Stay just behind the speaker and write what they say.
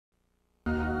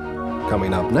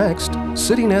Coming up next,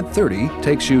 Sitting at 30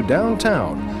 takes you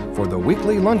downtown for the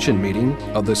weekly luncheon meeting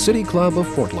of the City Club of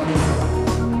Portland.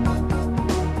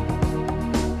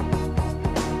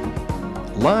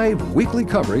 Live weekly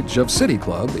coverage of City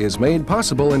Club is made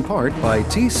possible in part by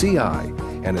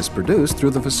TCI and is produced through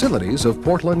the facilities of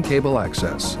Portland Cable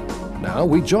Access. Now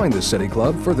we join the City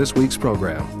Club for this week's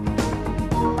program.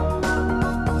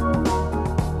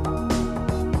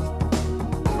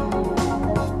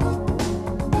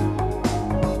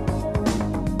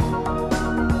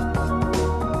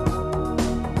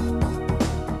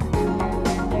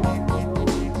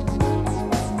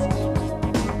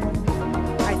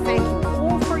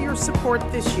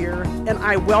 This year, and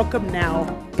I welcome now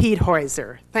Pete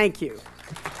Heuser. Thank you.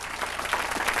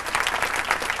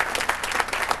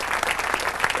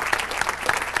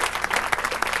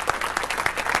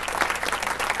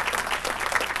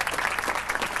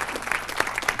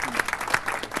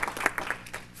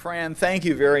 Fran, thank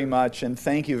you very much, and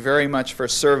thank you very much for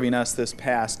serving us this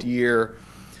past year.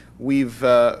 We've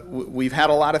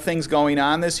had a lot of things going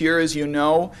on this year, as you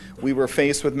know. We were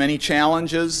faced with many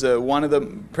challenges. One of the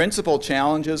principal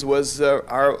challenges was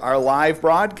our live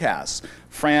broadcasts.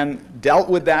 Fran dealt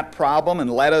with that problem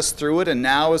and led us through it, and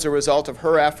now as a result of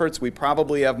her efforts, we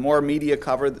probably have more media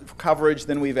coverage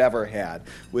than we've ever had,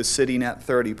 with Sitting at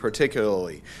 30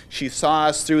 particularly. She saw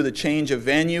us through the change of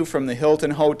venue from the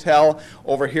Hilton Hotel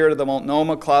over here to the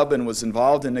Multnomah Club and was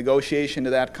involved in negotiation to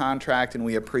that contract, and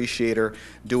we appreciate her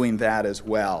doing that as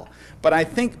well. But I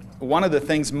think one of the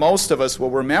things most of us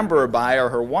will remember her by are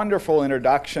her wonderful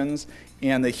introductions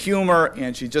and the humor,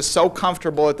 and she's just so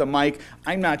comfortable at the mic.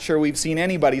 I'm not sure we've seen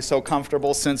anybody so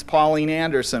comfortable since Pauline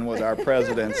Anderson was our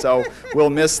president, so we'll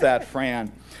miss that,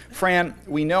 Fran. Fran,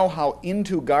 we know how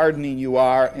into gardening you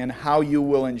are and how you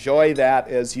will enjoy that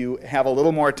as you have a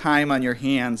little more time on your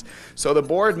hands. So the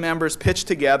board members pitched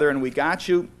together and we got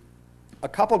you a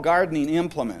couple gardening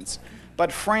implements.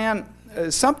 But Fran,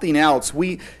 something else,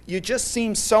 you just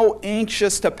seem so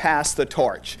anxious to pass the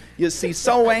torch. You see,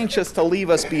 so anxious to leave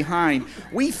us behind.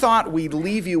 We thought we'd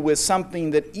leave you with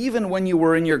something that even when you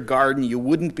were in your garden, you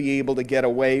wouldn't be able to get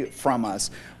away from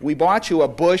us. We bought you a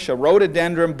bush, a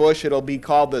rhododendron bush. It'll be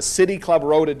called the City Club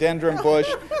Rhododendron Bush.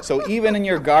 So even in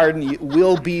your garden,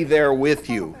 we'll be there with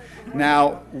you.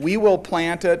 Now, we will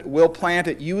plant it. We'll plant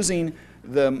it using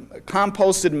the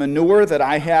composted manure that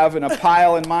I have in a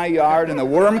pile in my yard and the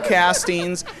worm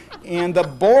castings, and the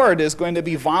board is going to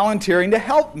be volunteering to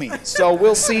help me. So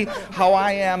we'll see how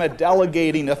I am at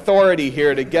delegating authority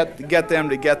here to get them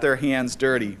to get their hands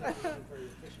dirty.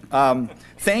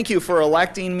 Thank you for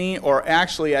electing me, or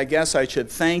actually I guess I should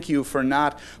thank you for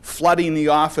not flooding the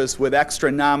office with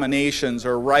extra nominations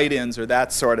or write-ins or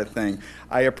that sort of thing.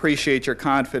 I appreciate your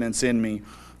confidence in me.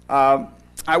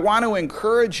 I want to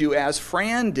encourage you, as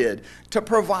Fran did, to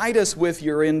provide us with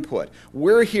your input.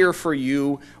 We're here for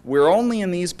you. We're only in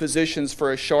these positions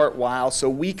for a short while, so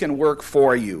we can work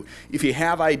for you. If you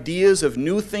have ideas of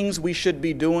new things we should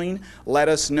be doing, let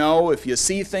us know. If you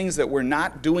see things that we're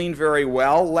not doing very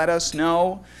well, let us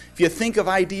know. If you think of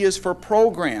ideas for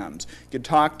programs, you could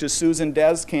talk to Susan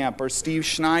Deskamp or Steve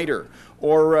Schneider.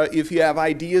 Or if you have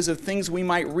ideas of things we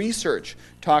might research,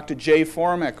 talk to Jay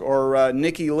Formick or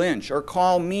Nikki Lynch, or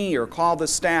call me or call the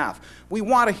staff. We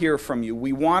want to hear from you.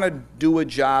 We want to do a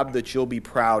job that you'll be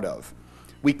proud of.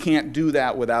 We can't do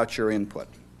that without your input.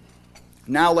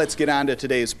 Now let's get on to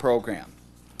today's program.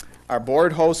 Our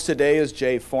board host today is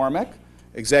Jay Formick,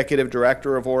 Executive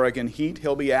Director of Oregon Heat.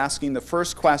 He'll be asking the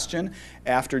first question.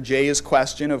 After Jay's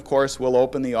question, of course, we'll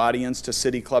open the audience to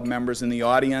City Club members in the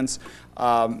audience.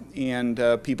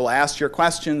 People ask your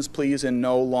questions, please, in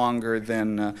no longer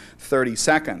than 30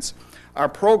 seconds. Our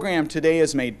program today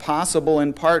is made possible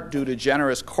in part due to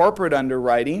generous corporate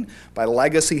underwriting by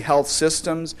Legacy Health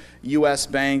Systems, U.S.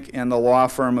 Bank, and the law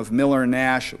firm of Miller,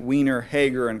 Nash, Wiener,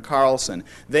 Hager, and Carlson.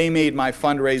 They made my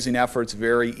fundraising efforts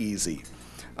very easy.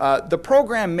 The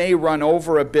program may run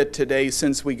over a bit today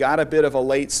since we got a bit of a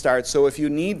late start, so if you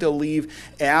need to leave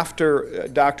after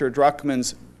Dr.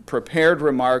 Drukman's prepared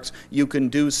remarks, you can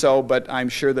do so, but I'm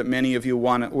sure that many of you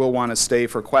will want to stay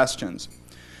for questions.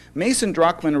 Mason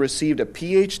Drukman received a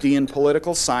PhD in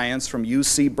political science from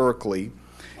UC Berkeley.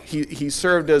 He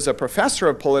served as a professor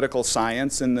of political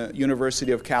science in the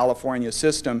University of California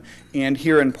system and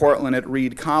here in Portland at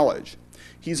Reed College.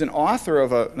 He's an author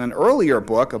of an earlier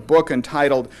book, a book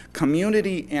entitled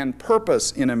Community and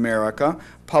Purpose in America,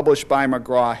 published by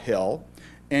McGraw-Hill.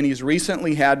 And he's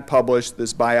recently had published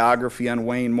this biography on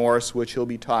Wayne Morse, which he'll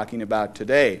be talking about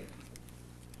today.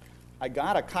 I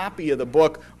got a copy of the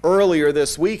book earlier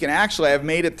this week, and actually I've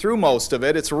made it through most of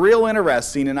it. It's real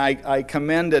interesting, and I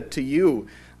commend it to you.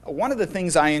 One of the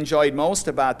things I enjoyed most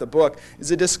about the book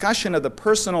is a discussion of the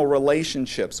personal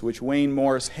relationships which Wayne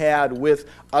Morse had with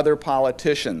other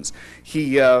politicians.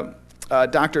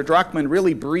 Dr. Drukman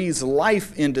really breathes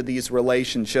life into these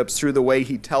relationships through the way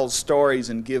he tells stories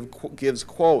and gives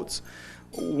quotes.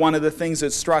 One of the things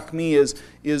that struck me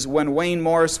is when Wayne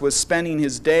Morse was spending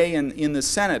his day in the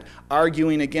Senate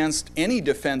arguing against any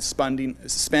defense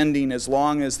spending as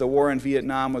long as the war in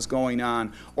Vietnam was going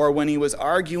on, or when he was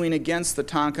arguing against the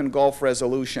Tonkin Gulf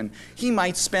Resolution, he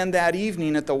might spend that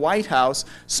evening at the White House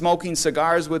smoking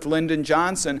cigars with Lyndon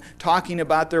Johnson, talking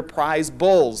about their prize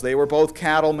bulls. They were both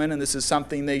cattlemen, and this is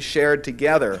something they shared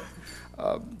together.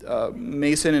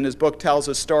 Mason in his book tells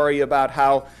a story about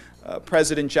how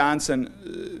President Johnson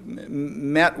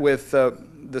met with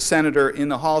the senator in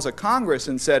the halls of Congress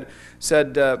and said,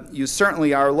 "You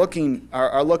certainly are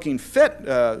looking fit,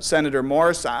 Senator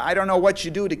Morse. I don't know what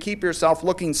you do to keep yourself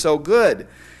looking so good."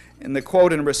 And the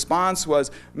quote in response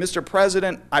was, "Mr.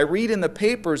 President, I read in the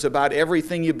papers about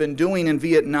everything you've been doing in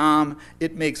Vietnam.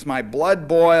 It makes my blood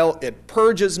boil. It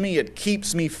purges me. It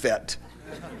keeps me fit."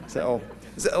 So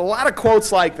a lot of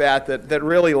quotes like that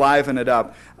really liven it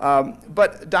up.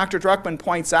 But Dr. Drukman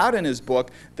points out in his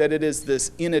book that it is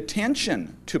this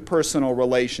inattention to personal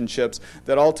relationships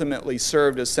that ultimately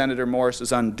served as Senator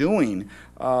Morse's undoing.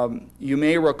 You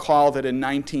may recall that in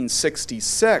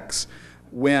 1966,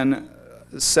 when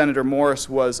Senator Morse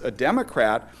was a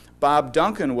Democrat, Bob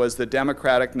Duncan was the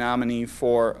Democratic nominee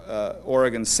for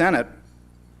Oregon Senate.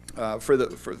 For the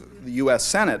U.S.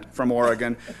 Senate from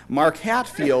Oregon. Mark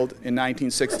Hatfield in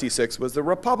 1966 was the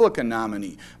Republican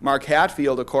nominee. Mark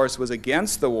Hatfield, of course, was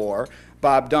against the war.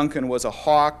 Bob Duncan was a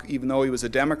hawk, even though he was a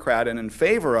Democrat and in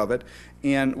favor of it.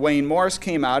 And Wayne Morse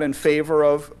came out in favor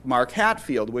of Mark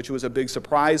Hatfield, which was a big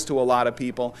surprise to a lot of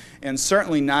people, and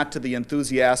certainly not to the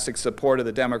enthusiastic support of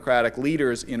the Democratic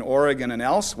leaders in Oregon and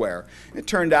elsewhere. It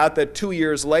turned out that 2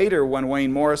 years later, when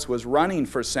Wayne Morse was running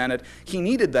for Senate, he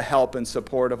needed the help and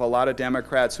support of a lot of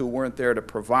Democrats who weren't there to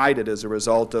provide it as a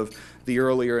result of the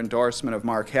earlier endorsement of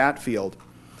Mark Hatfield.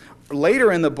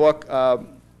 Later in the book,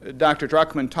 Dr.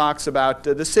 Drukman talks about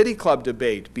the City Club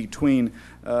debate between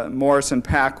Morse and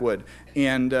Packwood,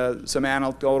 and some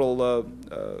anecdotal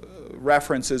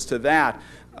references to that.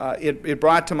 It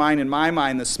brought to mind, in my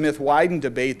mind, the Smith-Wyden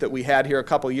debate that we had here a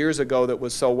couple years ago that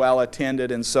was so well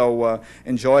attended and so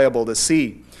enjoyable to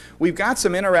see. We've got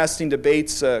some interesting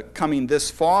debates coming this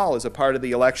fall as a part of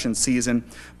the election season,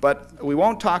 but we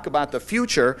won't talk about the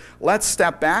future. Let's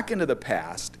step back into the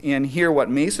past and hear what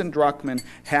Mason Drukman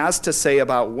has to say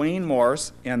about Wayne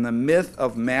Morse and the myth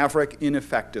of Maverick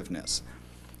ineffectiveness.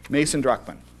 Mason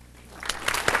Drukman.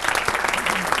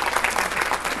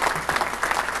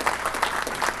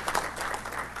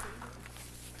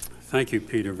 Thank you,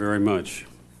 Peter, very much.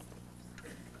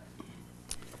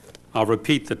 I'll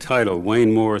repeat the title,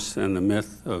 Wayne Morse and the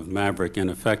Myth of Maverick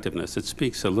Ineffectiveness. It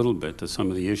speaks a little bit to some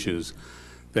of the issues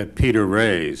that Peter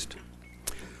raised.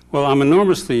 Well, I'm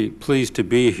enormously pleased to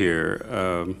be here.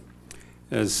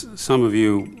 As some of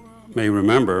you may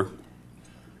remember,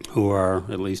 who are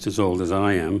at least as old as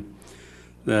I am,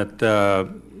 that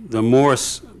the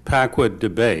Morse-Packwood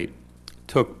debate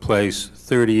took place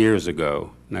 30 years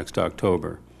ago, next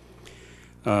October.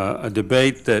 A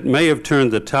debate that may have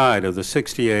turned the tide of the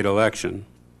 '68 election,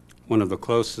 one of the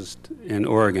closest in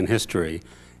Oregon history,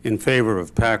 in favor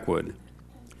of Packwood.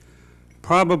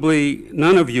 Probably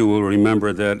none of you will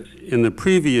remember that in the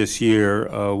previous year,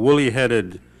 a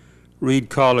woolly-headed Reed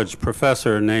College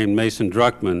professor named Mason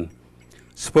Drukman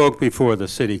spoke before the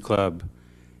City Club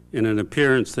in an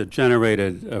appearance that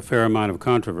generated a fair amount of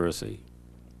controversy.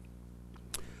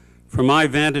 From my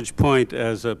vantage point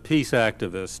as a peace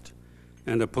activist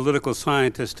and a political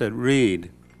scientist at Reed,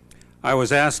 I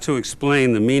was asked to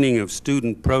explain the meaning of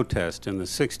student protest in the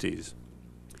 '60s.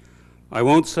 I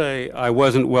won't say I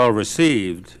wasn't well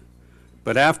received,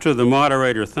 but after the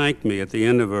moderator thanked me at the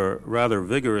end of a rather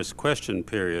vigorous question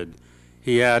period,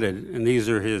 he added, and these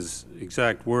are his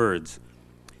exact words,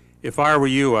 "If I were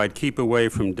you, I'd keep away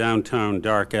from downtown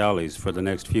dark alleys for the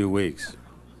next few weeks."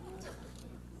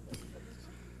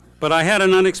 But I had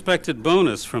an unexpected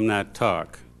bonus from that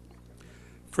talk.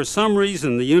 For some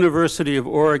reason, the University of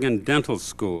Oregon Dental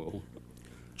School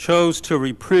chose to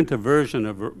reprint a version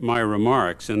of my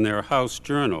remarks in their house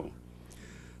journal.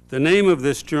 The name of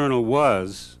this journal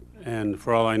was, and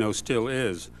for all I know still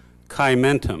is,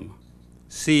 Caementum,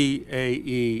 C-A-E-M-E-N-T-U-M.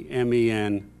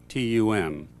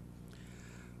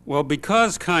 Well,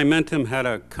 because Caementum had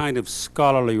a kind of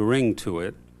scholarly ring to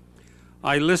it,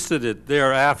 I listed it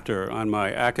thereafter on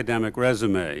my academic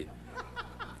resume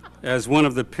as one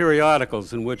of the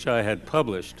periodicals in which I had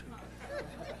published.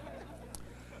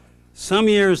 Some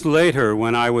years later,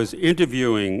 when I was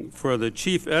interviewing for the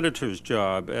chief editor's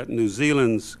job at New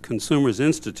Zealand's Consumers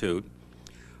Institute,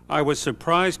 I was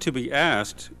surprised to be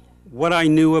asked what I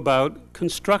knew about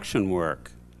construction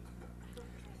work.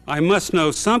 I must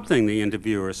know something, the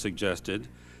interviewer suggested,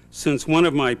 since one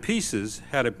of my pieces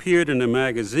had appeared in a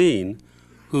magazine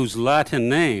whose Latin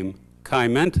name,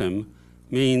 cimentum,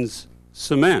 means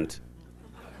cement.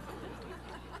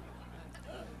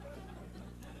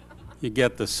 You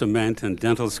get the cement in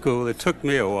dental school. It took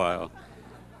me a while.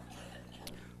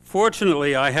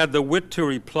 Fortunately, I had the wit to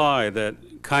reply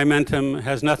that cimentum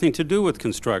has nothing to do with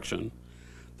construction.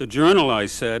 The journal, I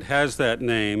said, has that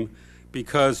name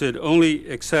because it only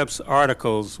accepts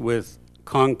articles with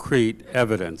concrete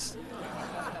evidence.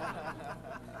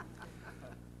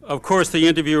 Of course, the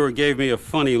interviewer gave me a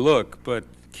funny look, but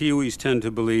Kiwis tend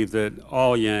to believe that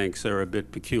all Yanks are a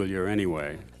bit peculiar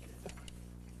anyway.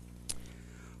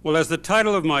 Well, as the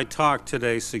title of my talk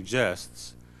today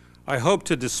suggests, I hope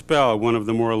to dispel one of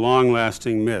the more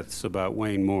long-lasting myths about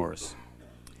Wayne Morse.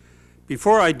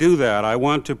 Before I do that, I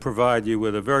want to provide you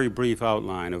with a very brief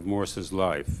outline of Morse's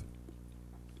life.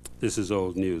 This is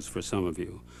old news for some of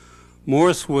you.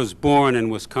 Morse was born in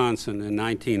Wisconsin in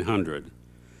 1900.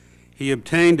 He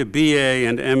obtained a BA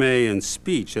and MA in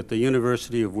speech at the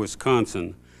University of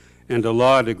Wisconsin and a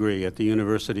law degree at the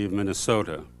University of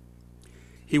Minnesota.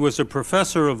 He was a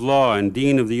professor of law and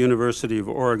dean of the University of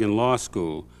Oregon Law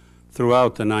School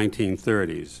throughout the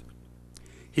 1930s.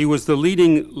 He was the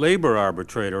leading labor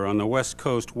arbitrator on the West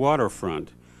Coast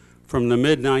waterfront from the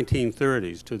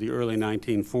mid-1930s to the early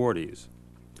 1940s.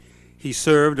 He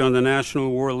served on the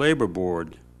National War Labor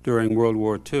Board during World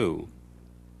War II.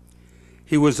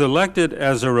 He was elected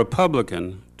as a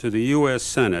Republican to the U.S.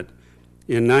 Senate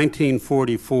in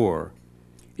 1944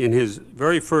 in his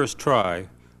very first try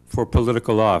for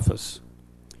political office.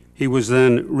 He was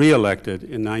then re-elected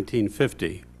in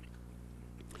 1950.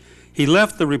 He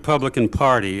left the Republican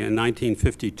Party in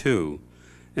 1952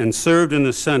 and served in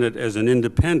the Senate as an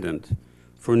independent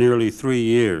for nearly 3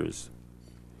 years.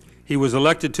 He was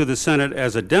elected to the Senate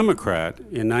as a Democrat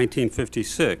in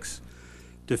 1956,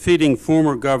 defeating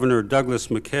former Governor Douglas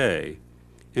McKay,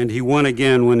 and he won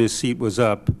again when his seat was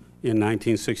up in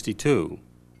 1962.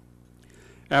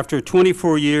 After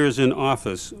 24 years in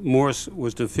office, Morse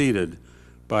was defeated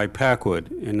by Packwood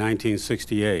in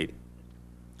 1968.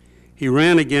 He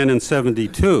ran again in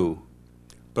 72,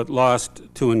 but lost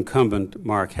to incumbent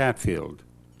Mark Hatfield.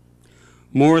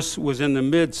 Morse was in the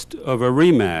midst of a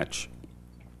rematch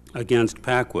against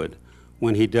Packwood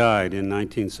when he died in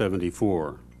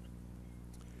 1974.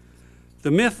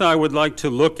 The myth I would like to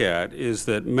look at is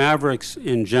that mavericks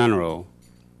in general,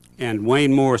 and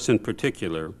Wayne Morse in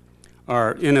particular,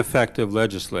 are ineffective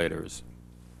legislators.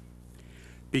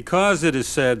 Because it is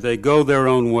said they go their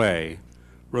own way,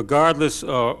 regardless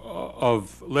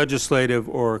of legislative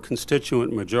or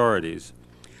constituent majorities,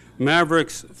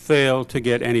 mavericks fail to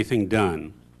get anything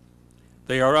done.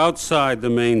 They are outside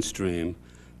the mainstream.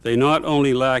 They not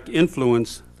only lack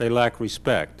influence, they lack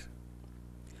respect.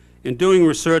 In doing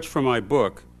research for my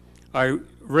book, I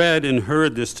read and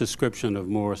heard this description of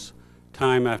Morse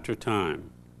time after time.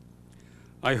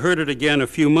 I heard it again a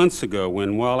few months ago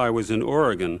when, while I was in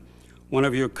Oregon, one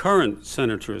of your current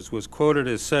senators was quoted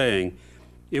as saying,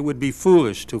 "It would be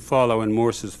foolish to follow in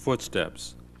Morse's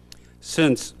footsteps,"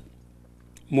 since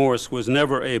Morse was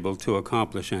never able to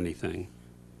accomplish anything.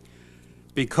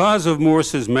 Because of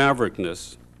Morse's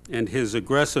maverickness and his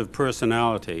aggressive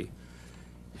personality,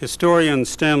 historian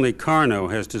Stanley Carno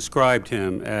has described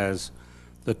him as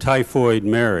the Typhoid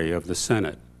Mary of the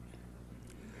Senate.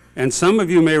 And some of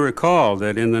you may recall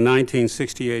that in the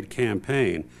 1968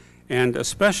 campaign, and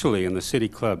especially in the City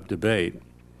Club debate,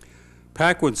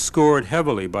 Packwood scored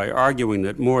heavily by arguing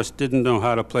that Morse didn't know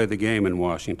how to play the game in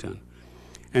Washington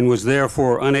and was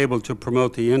therefore unable to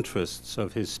promote the interests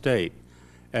of his state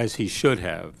as he should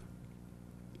have.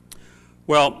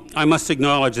 Well, I must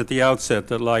acknowledge at the outset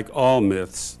that, like all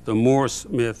myths, the Morse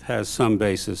myth has some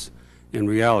basis in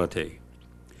reality.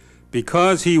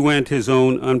 Because he went his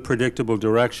own unpredictable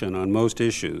direction on most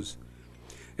issues,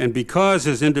 and because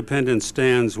his independent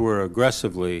stands were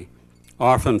aggressively,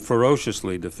 often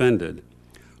ferociously defended,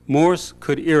 Morse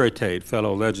could irritate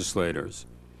fellow legislators,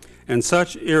 and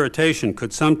such irritation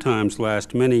could sometimes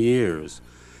last many years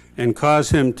and cause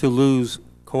him to lose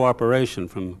cooperation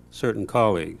from certain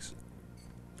colleagues.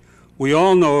 We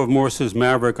all know of Morse's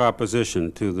maverick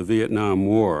opposition to the Vietnam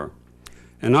War,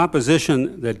 an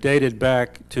opposition that dated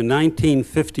back to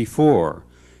 1954,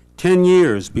 10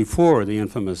 years before the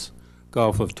infamous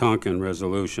Gulf of Tonkin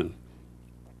resolution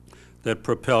that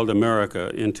propelled America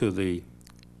into the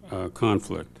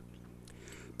conflict.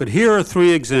 But here are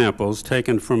three examples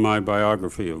taken from my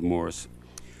biography of Morse,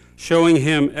 showing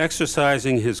him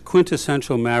exercising his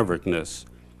quintessential maverickness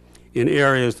in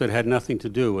areas that had nothing to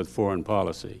do with foreign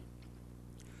policy.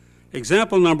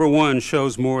 Example number one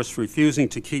shows Morse refusing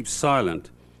to keep silent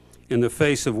in the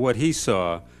face of what he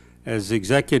saw as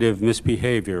executive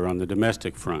misbehavior on the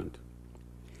domestic front.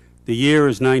 The year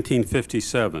is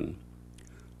 1957.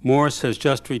 Morse has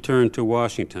just returned to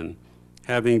Washington,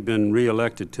 having been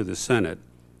re-elected to the Senate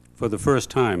for the first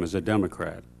time as a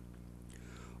Democrat.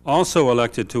 Also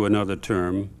elected to another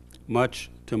term,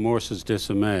 much to Morse's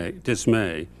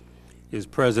dismay, is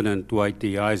President Dwight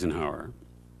D. Eisenhower.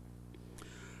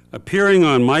 Appearing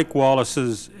on Mike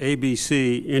Wallace's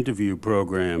ABC interview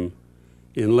program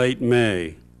in late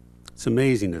May, it's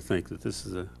amazing to think that this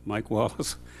is Mike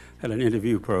Wallace had an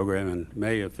interview program in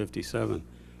May of '57.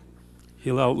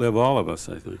 He'll outlive all of us,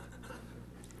 I think.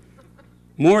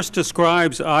 Morse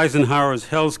describes Eisenhower's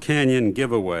Hell's Canyon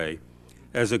giveaway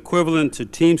as equivalent to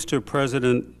Teamster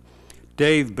President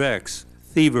Dave Beck's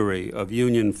thievery of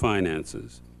union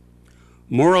finances.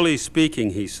 Morally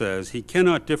speaking, he says, he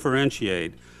cannot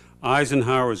differentiate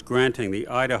Eisenhower's granting the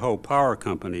Idaho Power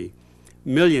Company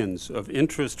millions of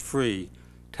interest-free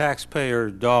taxpayer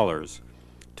dollars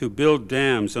to build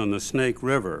dams on the Snake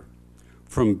River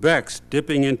from Beck's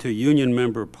dipping into union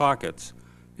member pockets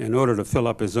in order to fill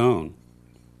up his own.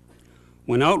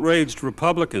 When outraged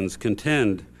Republicans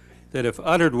contend that if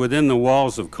uttered within the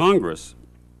walls of Congress,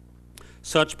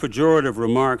 such pejorative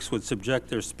remarks would subject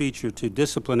their speaker to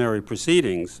disciplinary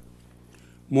proceedings,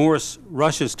 Morse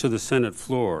rushes to the Senate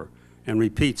floor and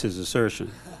repeats his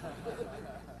assertion.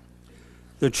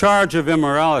 The charge of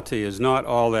immorality is not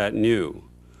all that new.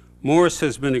 Morse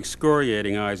has been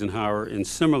excoriating Eisenhower in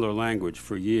similar language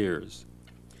for years.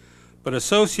 But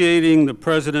associating the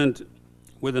president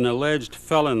with an alleged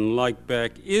felon like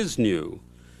Beck is new,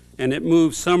 and it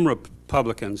moves some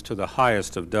Republicans to the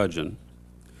highest of dudgeon.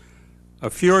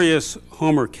 A furious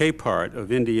Homer Capehart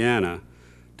of Indiana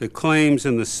declaims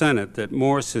in the Senate that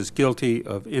Morse is guilty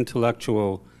of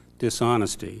intellectual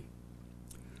dishonesty.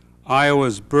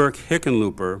 Iowa's Burke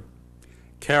Hickenlooper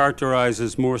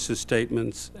characterizes Morse's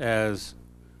statements as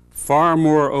far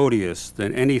more odious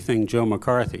than anything Joe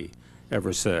McCarthy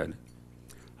ever said.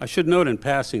 I should note in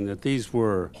passing that these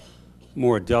were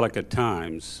more delicate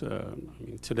times.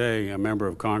 Today, a member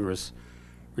of Congress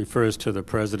refers to the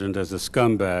president as a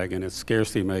scumbag, and it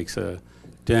scarcely makes a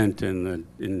dent in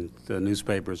the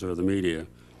newspapers or the media.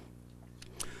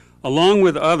 Along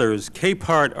with others,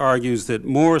 Capehart argues that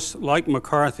Morse, like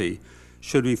McCarthy,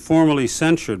 should be formally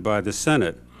censured by the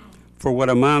Senate for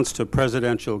what amounts to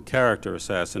presidential character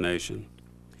assassination.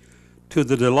 To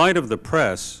the delight of the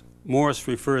press, Morse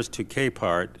refers to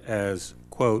Capehart as,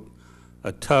 quote,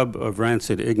 a tub of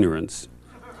rancid ignorance,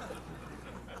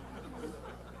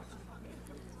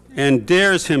 and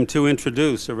dares him to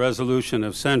introduce a resolution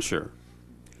of censure.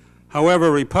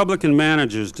 However, Republican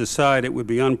managers decide it would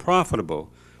be unprofitable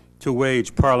to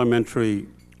wage parliamentary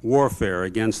warfare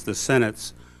against the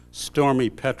Senate's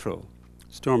stormy petrel.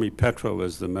 Stormy petrel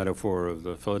is the metaphor of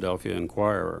the Philadelphia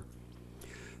Inquirer.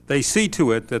 They see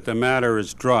to it that the matter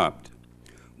is dropped.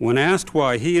 When asked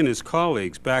why he and his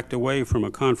colleagues backed away from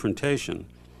a confrontation,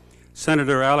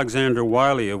 Senator Alexander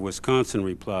Wiley of Wisconsin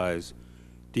replies,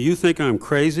 "Do you think I'm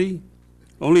crazy?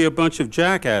 Only a bunch of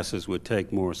jackasses would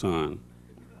take Morse on."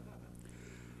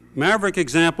 Maverick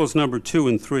examples number 2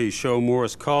 and 3 show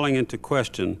Morse calling into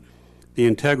question the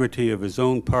integrity of his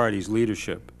own party's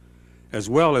leadership, as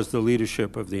well as the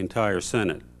leadership of the entire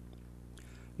Senate.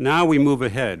 Now we move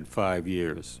ahead 5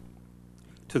 years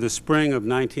to the spring of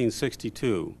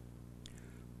 1962.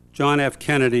 John F.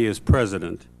 Kennedy is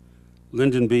president,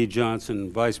 Lyndon B.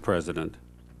 Johnson vice president.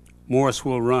 Morse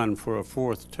will run for a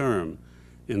 4th term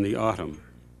in the autumn.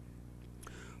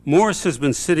 Morse has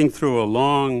been sitting through a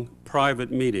long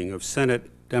private meeting of Senate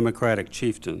Democratic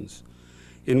chieftains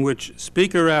in which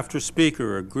speaker after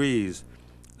speaker agrees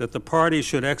that the party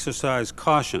should exercise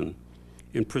caution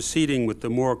in proceeding with the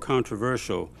more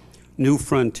controversial New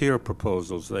Frontier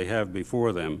proposals they have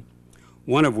before them,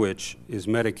 one of which is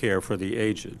Medicare for the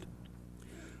aged.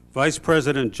 Vice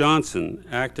President Johnson,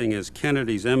 acting as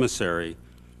Kennedy's emissary,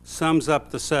 sums up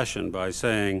the session by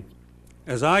saying,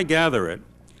 "As I gather it,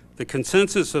 the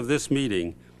consensus of this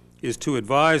meeting is to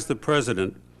advise the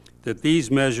President that these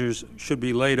measures should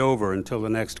be laid over until the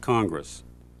next Congress."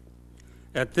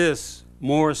 At this,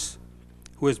 Morse,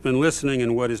 who has been listening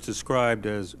in what is described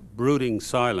as brooding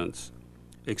silence,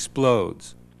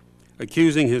 explodes,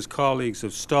 accusing his colleagues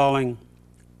of stalling,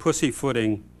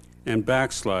 pussyfooting, and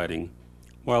backsliding,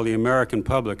 while the American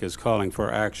public is calling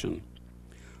for action.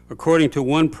 According to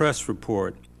one press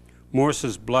report,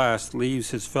 Morse's blast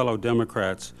leaves his fellow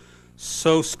Democrats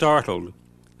so startled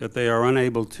that they are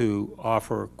unable to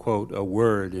offer, quote, a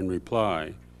word in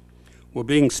reply. Well,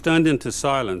 being stunned into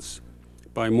silence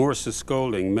by Morse's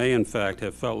scolding may in fact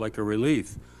have felt like a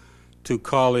relief to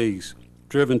colleagues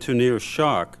driven to near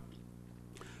shock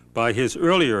by his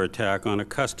earlier attack on a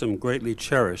custom greatly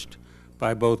cherished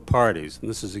by both parties. And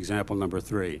this is example number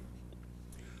 3.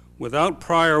 Without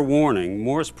prior warning,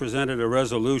 Morse presented a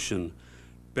resolution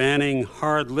banning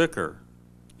hard liquor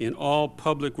in all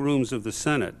public rooms of the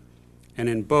Senate and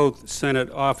in both Senate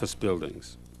office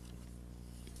buildings.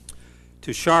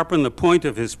 To sharpen the point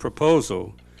of his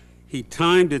proposal, he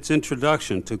timed its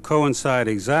introduction to coincide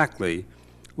exactly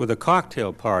with a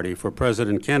cocktail party for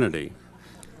President Kennedy,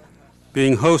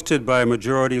 being hosted by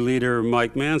Majority Leader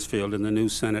Mike Mansfield in the new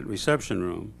Senate reception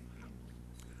room.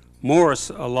 Morse,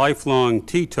 a lifelong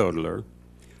teetotaler,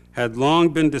 had long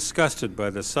been disgusted by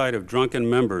the sight of drunken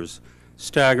members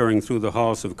staggering through the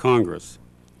halls of Congress,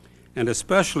 and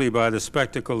especially by the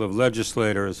spectacle of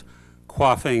legislators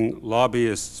quaffing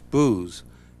lobbyists' booze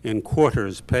in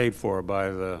quarters paid for by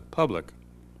the public.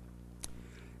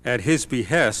 At his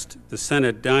behest, the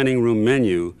Senate dining room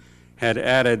menu had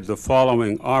added the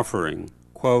following offering,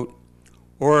 quote,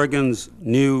 Oregon's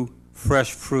new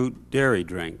fresh fruit dairy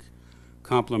drink,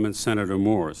 compliments Senator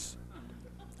Morse.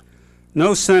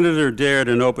 No senator dared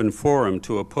in open forum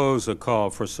to oppose a call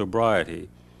for sobriety,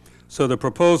 so the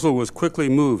proposal was quickly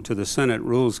moved to the Senate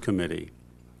Rules Committee.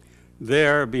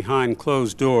 There, behind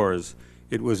closed doors,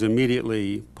 it was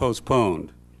immediately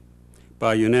postponed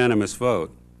by unanimous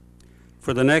vote.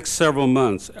 For the next several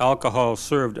months, alcohol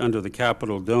served under the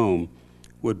Capitol dome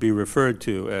would be referred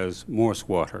to as Morse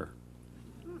water.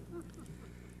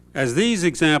 As these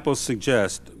examples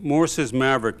suggest, Morse's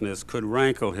maverickness could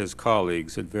rankle his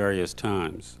colleagues at various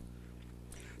times.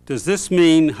 Does this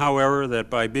mean, however, that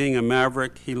by being a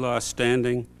maverick, he lost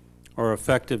standing or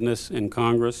effectiveness in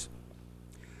Congress?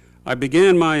 I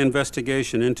began my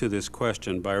investigation into this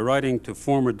question by writing to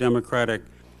former Democratic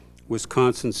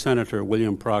Wisconsin Senator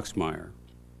William Proxmire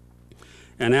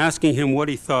and asking him what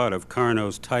he thought of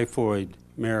Carnot's Typhoid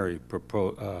Mary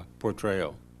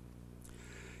portrayal.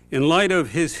 In light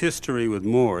of his history with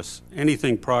Morse,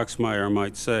 anything Proxmire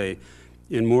might say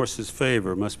in Morse's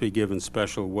favor must be given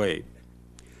special weight.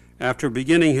 After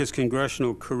beginning his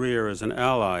congressional career as an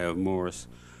ally of Morse,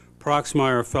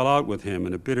 Proxmire fell out with him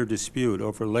in a bitter dispute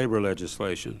over labor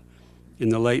legislation in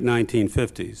the late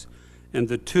 1950s, and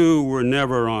the two were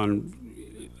never on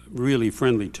really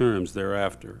friendly terms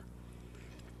thereafter.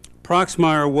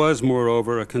 Proxmire was,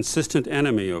 moreover, a consistent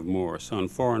enemy of Morse on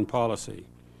foreign policy,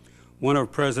 one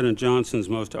of President Johnson's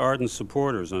most ardent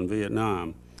supporters on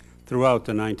Vietnam throughout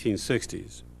the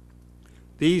 1960s.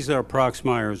 These are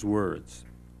Proxmire's words.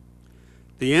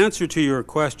 The answer to your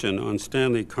question on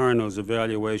Stanley Carnot's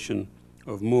evaluation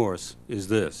of Morse is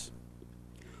this.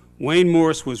 Wayne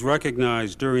Morse was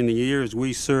recognized during the years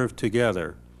we served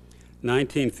together,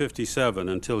 1957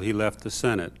 until he left the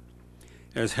Senate,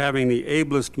 as having the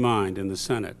ablest mind in the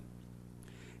Senate.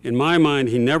 In my mind,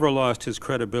 he never lost his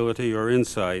credibility or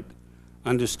insight,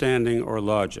 understanding or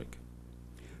logic.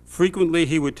 Frequently,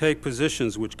 he would take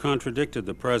positions which contradicted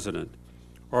the president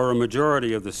or a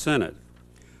majority of the Senate,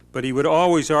 but he would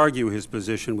always argue his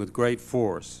position with great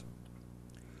force.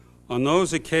 On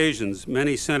those occasions,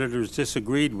 many senators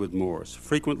disagreed with Morse.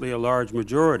 Frequently, a large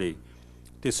majority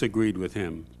disagreed with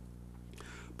him.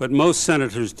 But most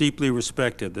senators deeply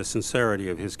respected the sincerity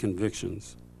of his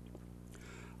convictions.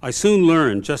 I soon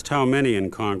learned just how many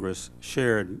in Congress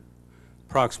shared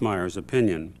Proxmire's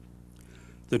opinion.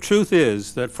 The truth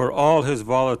is that for all his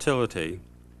volatility,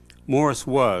 Morse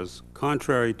was,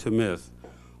 contrary to myth,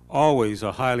 always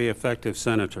a highly effective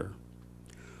senator.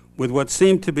 With what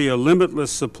seemed to be a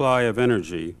limitless supply of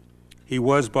energy, he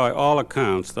was by all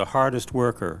accounts the hardest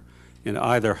worker in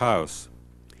either house.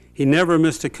 He never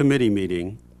missed a committee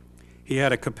meeting. He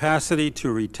had a capacity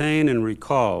to retain and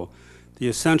recall the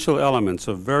essential elements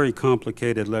of very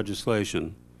complicated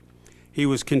legislation. He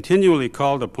was continually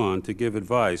called upon to give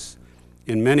advice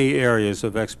in many areas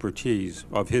of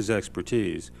his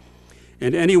expertise.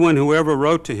 And anyone who ever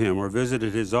wrote to him or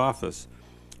visited his office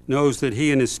knows that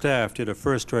he and his staff did a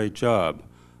first-rate job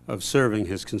of serving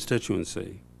his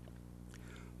constituency.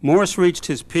 Morse reached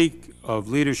his peak of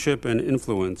leadership and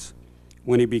influence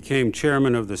when he became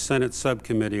chairman of the Senate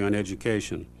Subcommittee on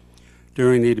Education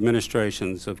during the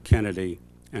administrations of Kennedy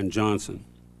and Johnson.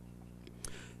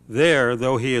 There,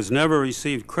 though he has never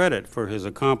received credit for his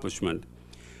accomplishment,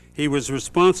 he was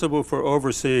responsible for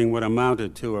overseeing what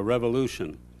amounted to a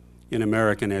revolution in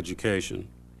American education.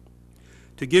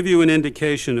 To give you an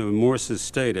indication of Morse's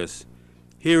status,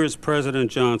 Here is President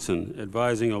Johnson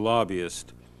advising a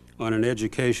lobbyist on an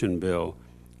education bill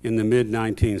in the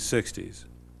mid-1960s.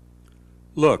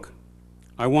 Look,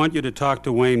 I want you to talk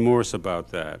to Wayne Morse about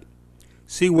that.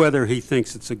 See whether he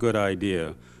thinks it's a good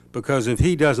idea, because if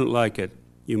he doesn't like it,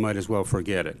 you might as well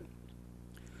forget it.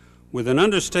 With an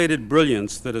understated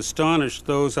brilliance that astonished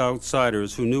those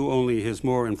outsiders who knew only his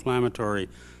more inflammatory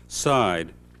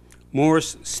side,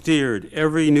 Morse steered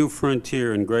every new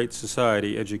frontier in Great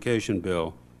Society education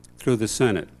bill through the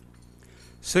Senate.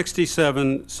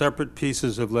 67 separate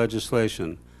pieces of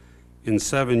legislation in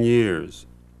 7 years.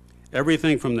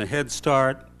 Everything from the Head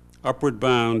Start, Upward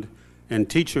Bound, and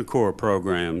Teacher Corps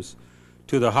programs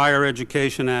to the Higher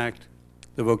Education Act,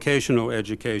 the Vocational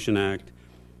Education Act,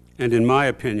 and in my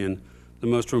opinion, the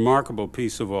most remarkable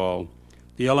piece of all,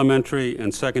 the Elementary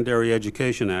and Secondary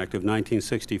Education Act of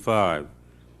 1965.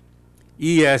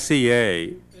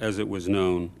 ESEA, as it was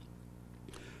known,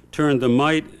 turned the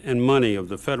might and money of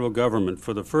the federal government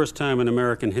for the first time in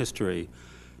American history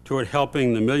toward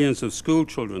helping the millions of school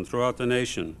children throughout the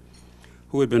nation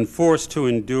who had been forced to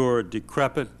endure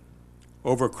decrepit,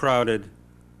 overcrowded,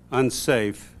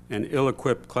 unsafe, and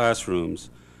ill-equipped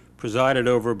classrooms presided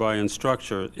over by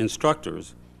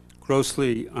instructors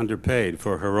grossly underpaid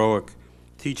for heroic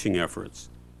teaching efforts.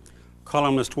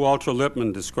 Columnist Walter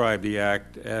Lippmann described the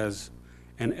act as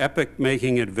an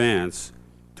epoch-making advance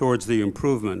towards the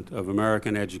improvement of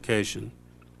American education.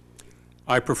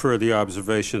 I prefer the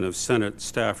observation of Senate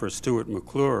staffer Stuart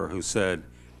McClure, who said,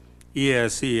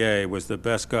 ESEA was the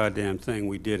best goddamn thing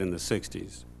we did in the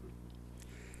 60s.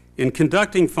 In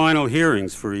conducting final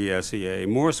hearings for ESEA,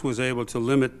 Morse was able to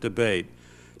limit debate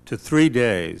to 3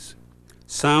 days,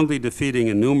 soundly defeating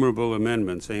innumerable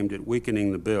amendments aimed at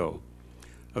weakening the bill,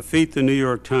 a feat the New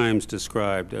York Times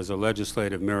described as a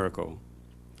legislative miracle.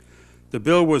 The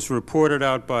bill was reported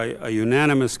out by a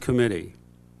unanimous committee,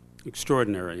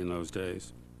 extraordinary in those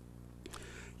days.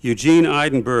 Eugene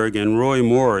Eidenberg and Roy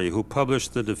Morey, who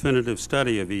published the definitive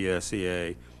study of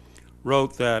ESEA,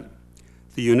 wrote that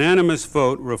the unanimous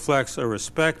vote reflects a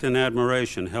respect and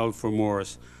admiration held for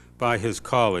Morse by his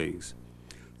colleagues.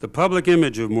 The public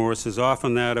image of Morse is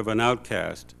often that of an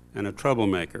outcast and a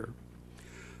troublemaker.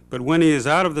 But when he is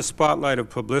out of the spotlight of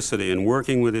publicity and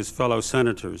working with his fellow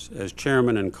senators as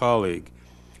chairman and colleague,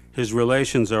 his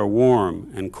relations are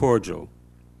warm and cordial.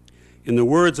 In the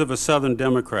words of a Southern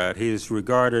Democrat, he is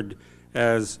regarded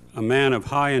as a man of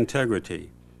high integrity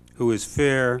who is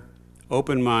fair,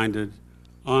 open-minded,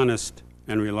 honest,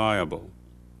 and reliable.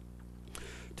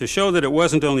 To show that it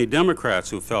wasn't only Democrats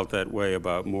who felt that way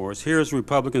about Morse, here's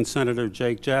Republican Senator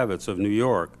Jake Javits of New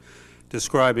York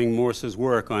describing Morse's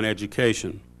work on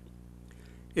education.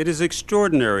 It is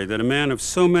extraordinary that a man of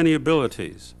so many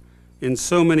abilities in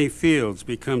so many fields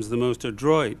becomes the most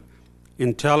adroit,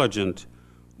 intelligent,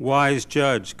 wise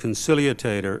judge,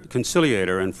 conciliator,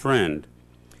 and friend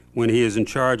when he is in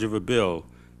charge of a bill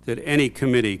that any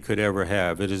committee could ever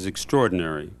have. It is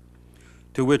extraordinary.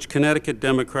 To which Connecticut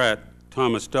Democrat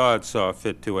Thomas Dodd saw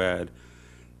fit to add,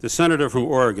 the senator from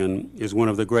Oregon is one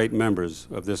of the great members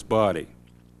of this body.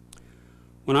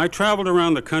 When I traveled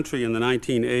around the country in the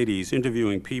 1980s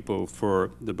interviewing people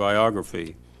for the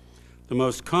biography, the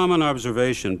most common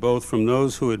observation, both from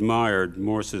those who admired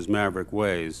Morse's maverick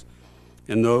ways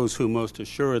and those who most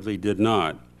assuredly did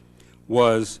not,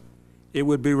 was it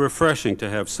would be refreshing to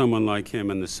have someone like him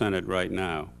in the Senate right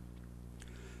now.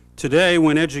 Today,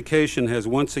 when education has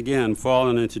once again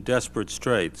fallen into desperate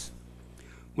straits,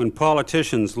 when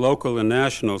politicians, local and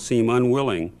national, seem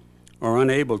unwilling or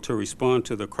unable to respond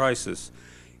to the crisis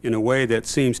in a way that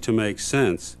seems to make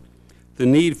sense, the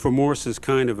need for Morse's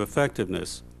kind of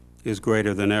effectiveness is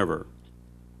greater than ever.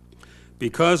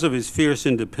 Because of his fierce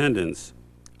independence,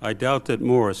 I doubt that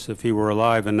Morse, if he were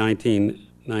alive in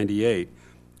 1998,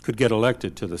 could get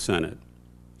elected to the Senate.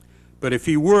 But if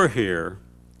he were here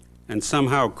and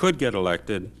somehow could get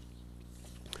elected,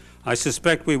 I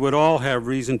suspect we would all have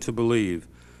reason to believe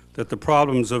that the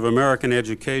problems of American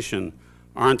education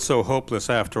aren't so hopeless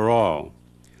after all,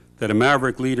 that a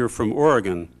maverick leader from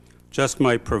Oregon just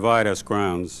might provide us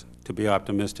grounds to be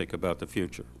optimistic about the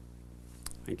future.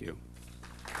 Thank you.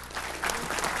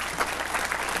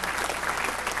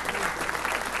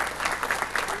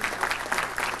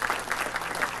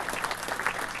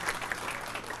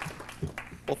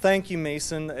 Well, thank you,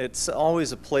 Mason. It's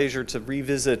always a pleasure to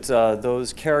revisit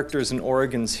those characters in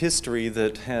Oregon's history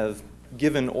that have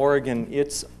given Oregon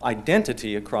its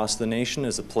identity across the nation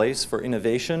as a place for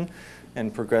innovation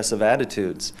and progressive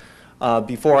attitudes.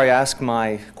 Before I ask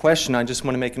my question, I just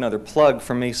want to make another plug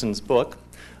for Mason's book.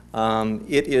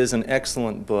 It is an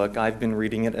excellent book. I've been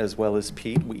reading it as well as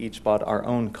Pete. We each bought our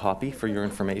own copy for your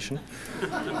information.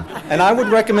 And I would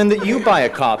recommend that you buy a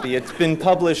copy. It's been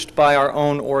published by our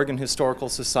own Oregon Historical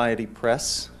Society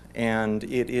Press, and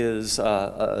it is,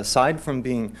 aside from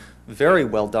being very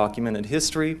well-documented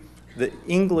history, the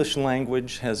English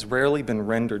language has rarely been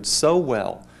rendered so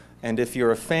well. And if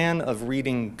you're a fan of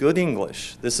reading good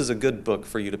English, this is a good book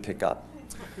for you to pick up.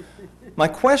 My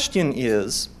question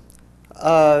is,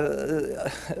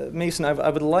 Mason, I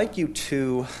would like you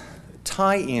to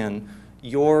tie in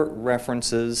your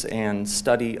references and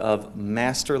study of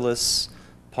masterless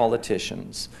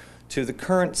politicians to the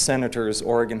current senators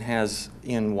Oregon has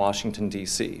in Washington,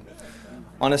 D.C.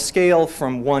 On a scale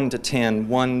from 1 to 10,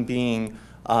 1 being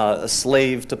a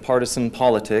slave to partisan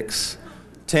politics,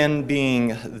 10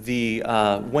 being the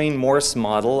Wayne Morse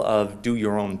model of do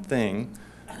your own thing,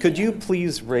 could you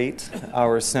please rate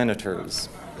our senators?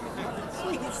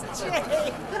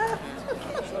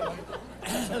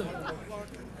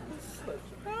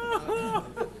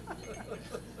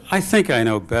 I think I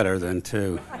know better than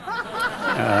to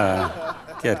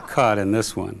get caught in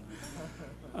this one.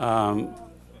 How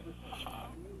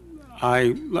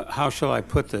shall I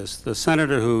put this? The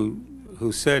senator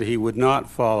who said he would not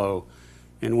follow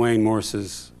in Wayne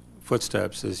Morse's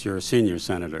footsteps is your senior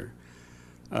senator.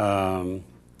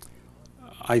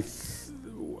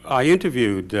 I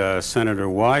interviewed Senator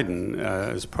Wyden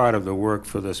as part of the work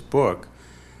for this book.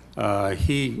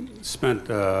 He spent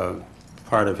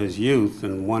part of his youth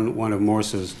in one of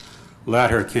Morse's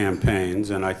latter campaigns,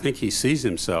 and I think he sees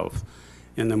himself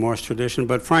in the Morse tradition,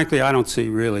 but frankly, I don't see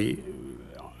really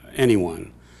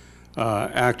anyone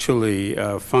actually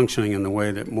functioning in the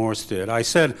way that Morse did. I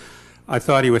said I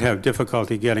thought he would have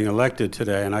difficulty getting elected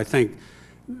today, and I think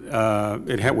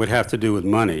it would have to do with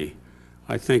money.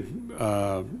 I think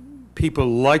people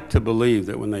like to believe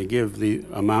that when they give the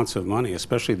amounts of money,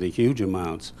 especially the huge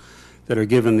amounts that are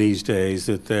given these days,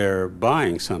 that they're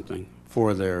buying something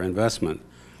for their investment.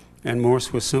 And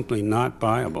Morse was simply not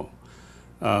buyable.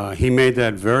 He made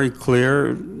that very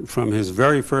clear from his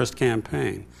very first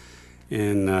campaign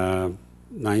in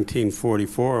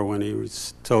 1944 when he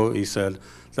was told, he said,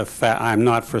 "I'm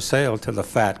not for sale to the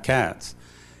fat cats."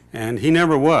 And he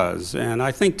never was. And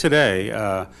I think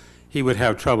today he would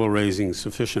have trouble raising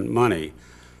sufficient money.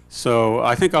 So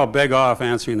I think I'll beg off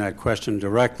answering that question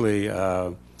directly.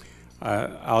 I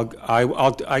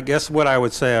guess what I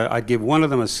would say, I'd give one of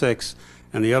them a 6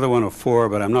 and the other one a 4,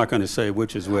 but I'm not going to say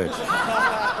which is which.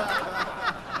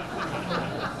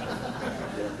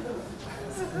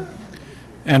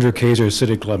 Andrew Kaiser,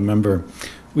 City Club member.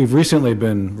 We've recently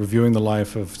been reviewing the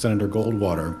life of Senator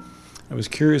Goldwater. I was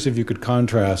curious if you could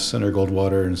contrast Senator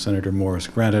Goldwater and Senator Morse,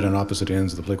 granted on opposite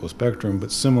ends of the political spectrum,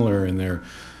 but similar in their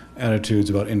attitudes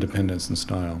about independence and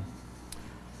style.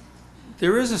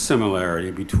 There is a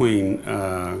similarity between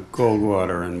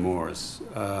Goldwater and Morse.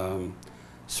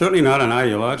 Certainly not an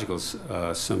ideological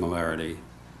similarity,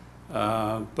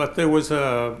 but there was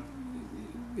it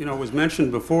was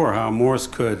mentioned before how Morse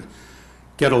could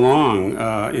get along,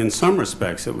 in some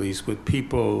respects at least, with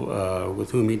people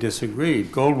with whom he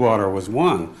disagreed. Goldwater was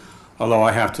one, although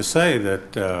I have to say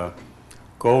that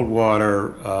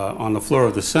Goldwater, on the floor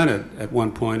of the Senate at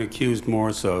one point, accused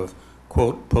Morse of,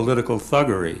 quote, political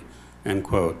thuggery, end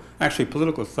quote. Actually,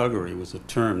 political thuggery was a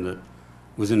term that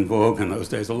was in vogue in those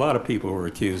days. A lot of people were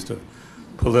accused of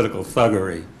political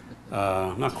thuggery.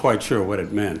 I'm not quite sure what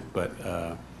it meant, but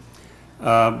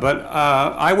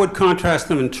I would contrast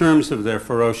them in terms of their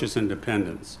ferocious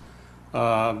independence.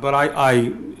 But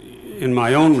in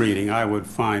my own reading, I would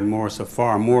find Morse a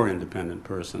far more independent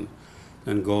person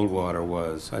than Goldwater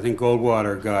was. I think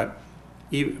Goldwater got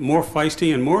even more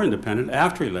feisty and more independent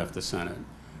after he left the Senate,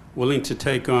 willing to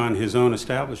take on his own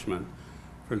establishment,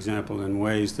 for example, in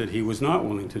ways that he was not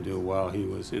willing to do while he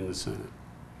was in the Senate.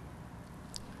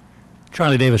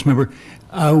 Charlie Davis, member.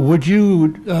 Would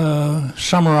you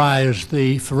summarize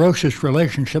the ferocious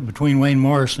relationship between Wayne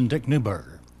Morse and Dick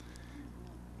Neuberger?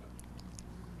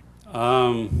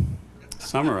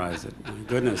 Summarize it, my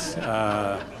goodness.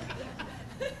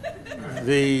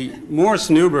 The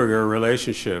Morse-Neuberger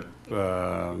relationship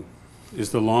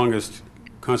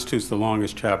constitutes the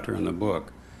longest chapter in the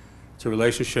book. It's a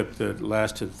relationship that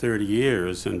lasted 30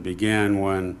 years and began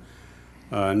when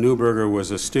Neuberger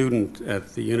was a student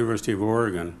at the University of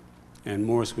Oregon, and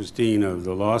Morse was dean of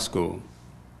the law school.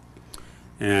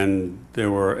 And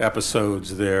there were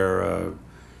episodes there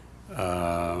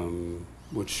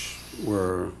which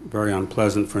were very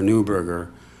unpleasant for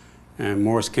Neuberger, and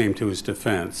Morse came to his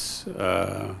defense.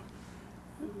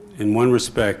 In one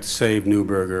respect, saved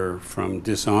Neuberger from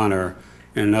dishonor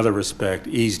in another respect,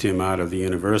 eased him out of the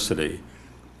university.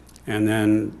 And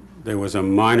then there was a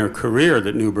minor career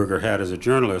that Neuberger had as a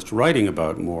journalist writing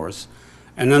about Morse,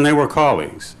 and then they were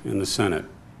colleagues in the Senate.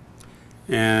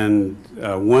 And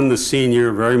one the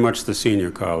senior, very much the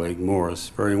senior colleague,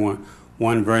 Morse,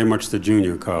 one very much the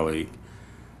junior colleague,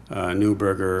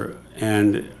 Neuberger,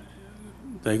 and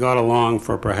they got along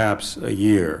for perhaps a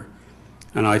year.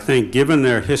 And I think, given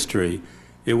their history,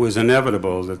 it was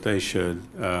inevitable that they should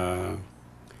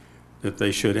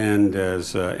end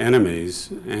as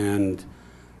enemies. And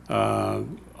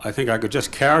I think I could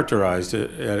just characterize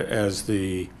it as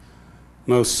the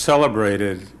most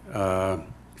celebrated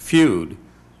feud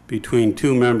between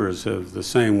two members of the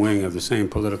same wing of the same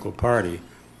political party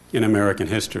in American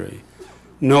history.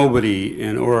 Nobody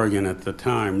in Oregon at the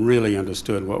time really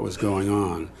understood what was going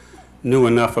on, knew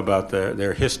enough about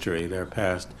their history, their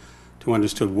past, to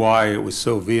understand why it was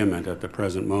so vehement at the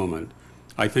present moment.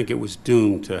 I think it was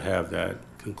doomed to have that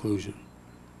conclusion.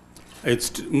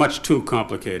 It's much too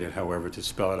complicated, however, to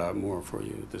spell it out more for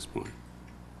you at this point.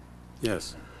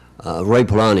 Yes? Ray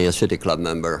Polani, a City Club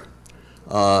member.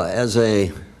 As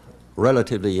a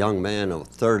relatively young man of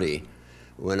 30,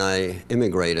 when I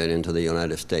immigrated into the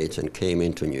United States and came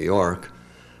into New York,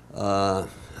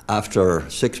 after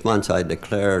 6 months I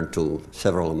declared to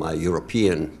several of my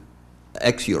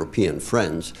ex-European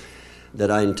friends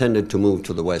that I intended to move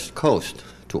to the West Coast,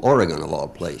 to Oregon of all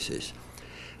places.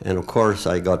 And of course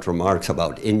I got remarks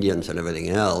about Indians and everything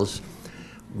else,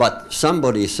 but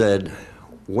somebody said,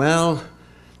 well,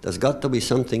 there's got to be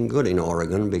something good in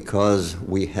Oregon because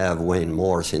we have Wayne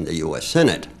Morse in the U.S.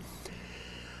 Senate.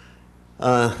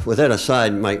 With that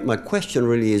aside, my question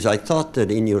really is, I thought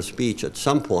that in your speech at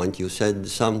some point you said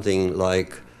something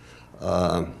like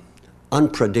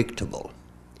unpredictable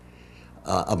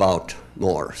about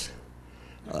Morse.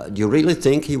 Do you really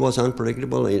think he was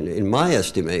unpredictable? In my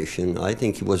estimation, I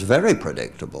think he was very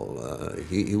predictable.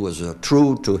 He was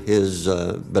true to his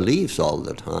beliefs all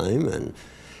the time,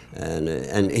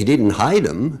 and he didn't hide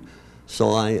them,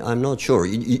 so I'm not sure.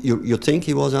 You think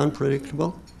he was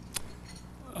unpredictable?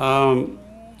 Well,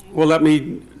 let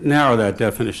me narrow that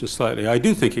definition slightly. I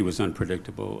do think he was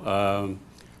unpredictable.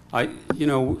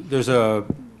 There's a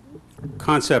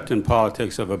concept in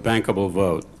politics of a bankable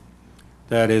vote.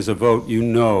 That is a vote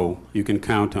you can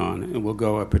count on and will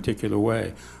go a particular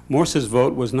way. Morse's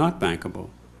vote was not bankable.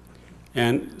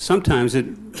 And sometimes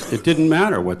it didn't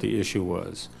matter what the issue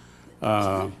was.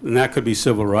 And that could be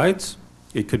civil rights,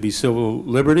 it could be civil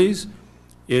liberties,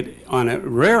 on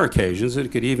rare occasions it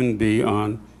could even be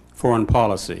on foreign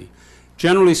policy.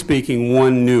 Generally speaking,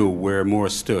 one knew where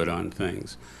Morse stood on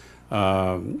things.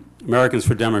 Americans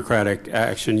for Democratic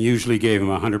Action usually gave him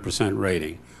a 100%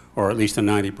 rating, or at least a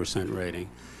 90% rating.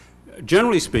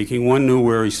 Generally speaking, one knew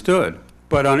where he stood.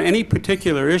 But on any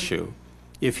particular issue,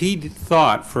 if he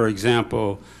thought, for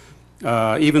example,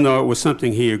 even though it was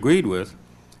something he agreed with,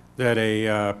 that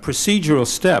a procedural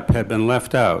step had been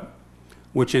left out,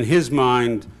 which in his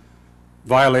mind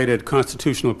violated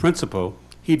constitutional principle,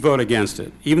 he'd vote against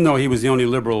it, even though he was the only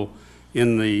liberal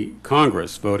in the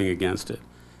Congress voting against it.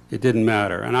 It didn't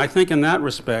matter. And I think in that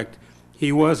respect,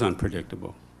 he was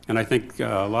unpredictable. And I think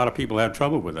a lot of people had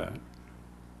trouble with that.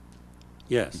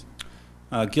 Yes?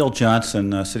 Gil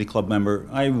Johnson, City Club member.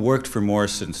 I worked for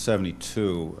Morse in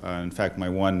 '72. In fact, my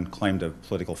one claim to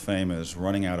political fame is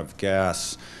running out of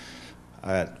gas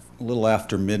at a little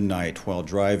after midnight while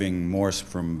driving Morse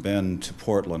from Bend to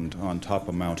Portland on top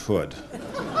of Mount Hood.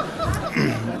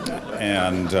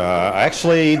 And I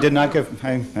actually did not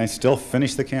I still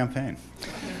finished the campaign.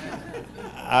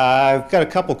 I've got a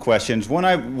couple questions. When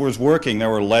I was working, there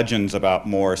were legends about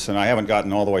Morse, and I haven't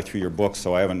gotten all the way through your book,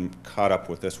 so I haven't caught up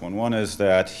with this one. One is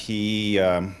that he,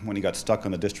 when he got stuck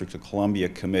on the District of Columbia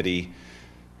committee,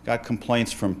 got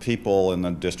complaints from people in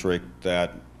the district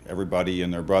that everybody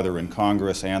and their brother in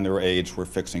Congress and their aides were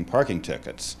fixing parking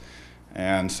tickets.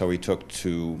 And so he took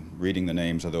to reading the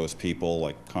names of those people,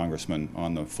 like congressmen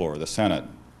on the floor of the Senate.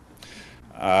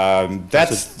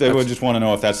 They would just want to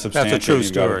know if that's substantial. That's a true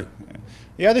story.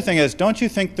 The other thing is, don't you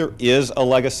think there is a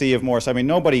legacy of Morse? I mean,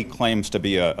 nobody claims to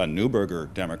be a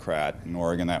Neuberger Democrat in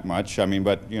Oregon that much. I mean,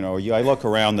 but I look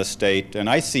around the state and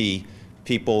I see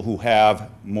people who have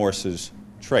Morse's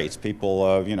traits.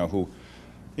 People,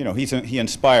 he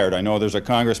inspired. I know there's a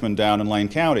congressman down in Lane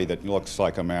County that looks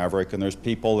like a Maverick, and there's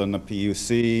people in the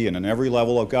PUC and in every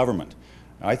level of government.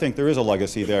 I think there is a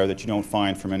legacy there that you don't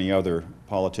find from any other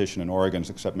politician in Oregon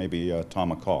except maybe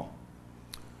Tom McCall.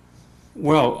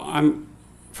 Well,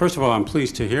 first of all, I'm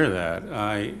pleased to hear that.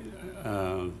 I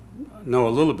know a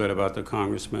little bit about the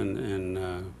congressman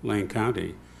in Lane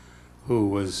County. who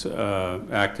was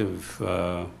active,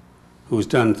 who's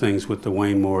done things with the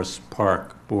Wayne Morse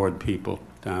Park board people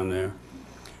down there.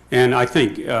 And I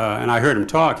think, and I heard him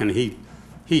talk, and he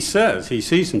says he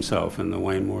sees himself in the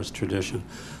Wayne Morse tradition.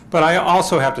 But I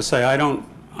also have to say,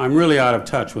 I'm really out of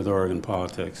touch with Oregon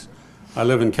politics. I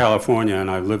live in California,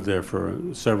 and I've lived there for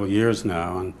several years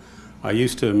now, and I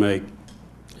used to make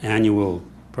annual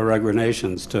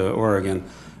peregrinations to Oregon,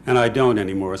 and I don't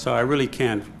anymore, so I really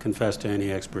can't confess to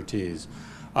any expertise.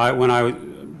 When I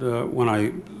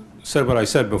said what I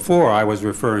said before, I was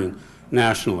referring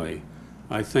nationally.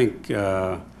 I think,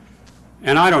 and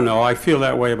I don't know, I feel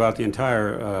that way about the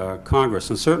entire Congress,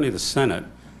 and certainly the Senate.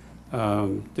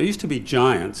 There used to be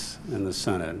giants in the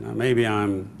Senate. Now, maybe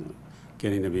I'm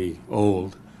getting to be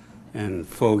old and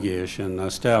fogyish and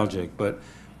nostalgic, but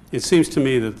it seems to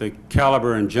me that the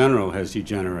caliber in general has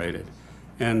degenerated,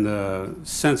 and the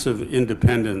sense of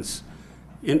independence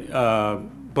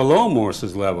below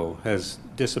Morse's level has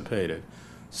dissipated.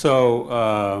 So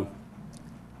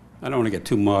I don't want to get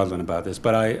too maudlin about this,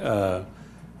 but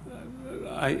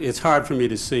it's hard for me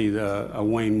to see a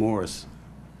Wayne Morse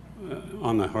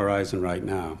on the horizon right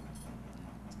now.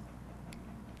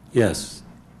 Yes.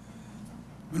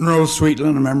 Monroe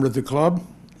Sweetland, a member of the club.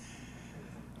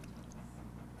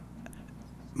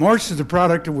 Morse is a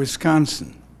product of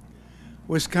Wisconsin.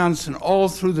 Wisconsin, all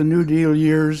through the New Deal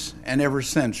years and ever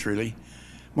since, really,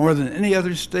 more than any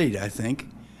other state, I think,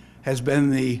 has been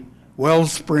the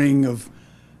wellspring of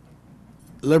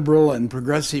liberal and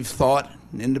progressive thought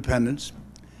and independence.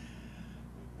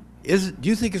 Do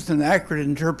you think it's an accurate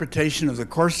interpretation of the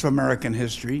course of American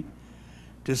history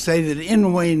to say that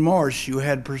in Wayne Morse you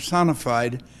had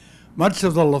personified much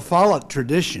of the La Follette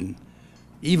tradition,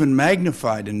 even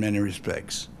magnified in many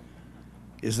respects?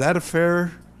 Is that a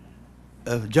fair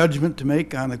judgment to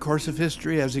make on the course of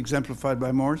history as exemplified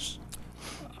by Morse?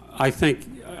 I think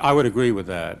I would agree with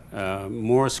that.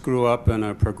 Morse grew up in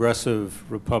a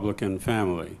progressive Republican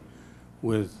family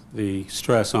with the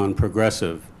stress on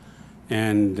progressive.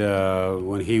 And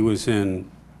when he was in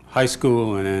high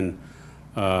school and in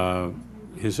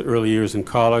his early years in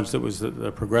college, that was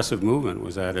the progressive movement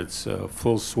was at its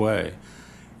full sway,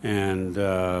 and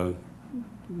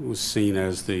was seen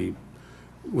as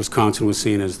Wisconsin was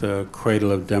seen as the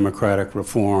cradle of democratic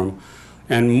reform,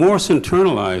 and Morse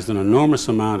internalized an enormous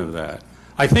amount of that.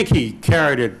 I think he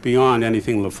carried it beyond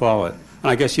anything La Follette,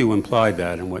 and I guess you implied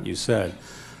that in what you said.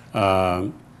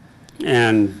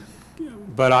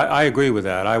 But I agree with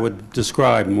that. I would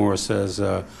describe Morse as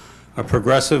a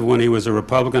progressive when he was a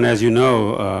Republican. As you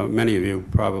know, many of you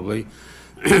probably,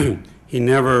 when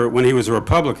he was a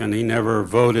Republican, he never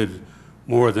voted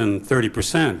more than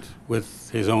 30% with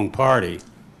his own party.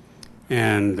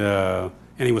 And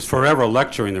he was forever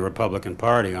lecturing the Republican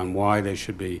Party on why they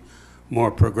should be more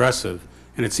progressive.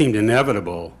 And it seemed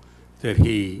inevitable that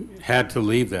he had to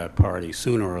leave that party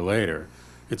sooner or later.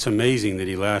 It's amazing that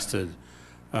he lasted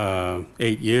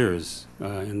 8 years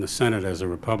in the Senate as a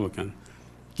Republican,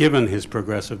 given his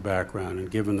progressive background and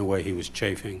given the way he was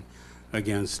chafing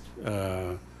against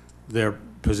their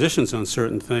positions on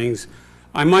certain things.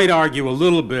 I might argue a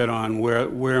little bit on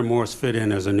where Morse fit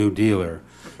in as a New Dealer.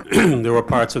 There were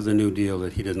parts of the New Deal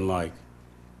that he didn't like.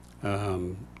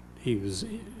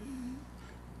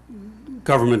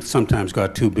 Government sometimes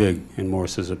got too big, in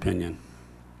Morse's opinion,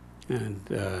 and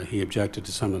he objected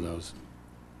to some of those.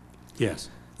 Yes.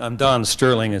 I'm Don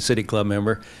Sterling, a City Club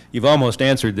member. You've almost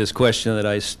answered this question that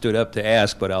I stood up to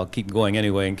ask, but I'll keep going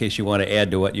anyway in case you want to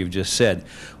add to what you've just said.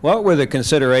 What were the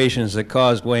considerations that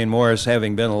caused Wayne Morse,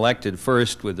 having been elected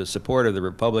first with the support of the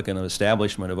Republican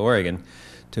establishment of Oregon,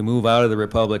 to move out of the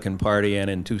Republican Party and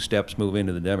in 2 steps move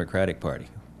into the Democratic Party?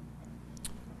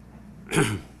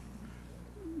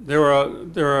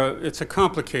 It's a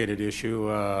complicated issue.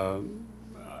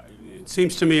 It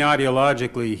seems to me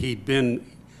ideologically he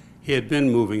had been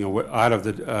moving out of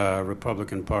the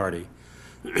Republican Party.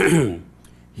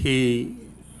 He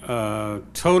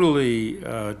totally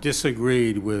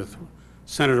disagreed with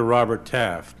Senator Robert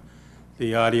Taft,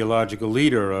 the ideological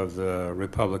leader of the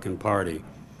Republican Party.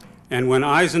 And when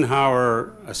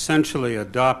Eisenhower essentially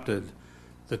adopted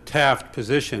the Taft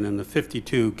position in the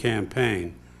 '52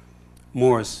 campaign,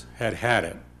 Morse had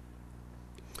it.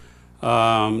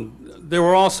 There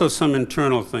were also some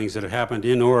internal things that had happened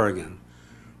in Oregon,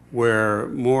 where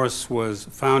Morse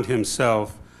found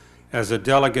himself as a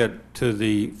delegate to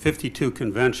the '52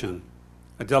 convention,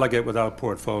 a delegate without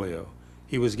portfolio.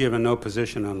 He was given no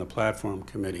position on the platform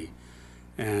committee.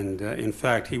 And in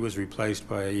fact, he was replaced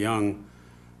by a young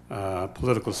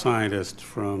political scientist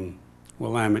from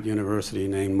Willamette University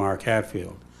named Mark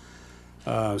Hatfield.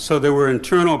 So there were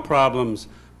internal problems,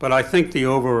 But I think the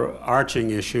overarching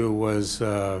issue was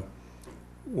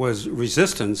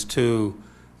resistance to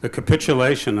the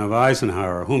capitulation of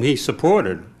Eisenhower, whom he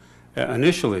supported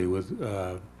initially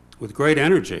with great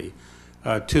energy,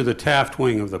 to the Taft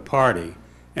wing of the party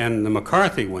and the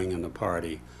McCarthy wing in the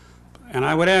party. And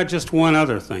I would add just one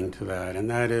other thing to that, and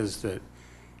that is that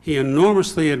he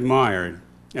enormously admired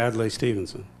Adlai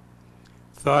Stevenson.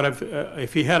 Thought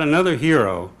if he had another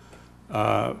hero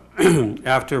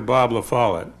after Bob La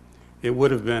Follette, it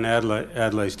would have been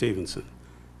Adlai Stevenson.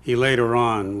 He later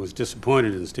on was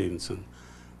disappointed in Stevenson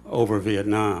over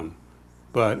Vietnam,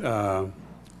 but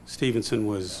Stevenson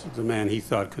was the man he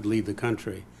thought could lead the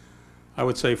country. I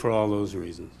would say for all those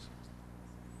reasons.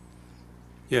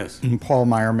 Yes. Paul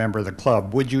Meyer, member of the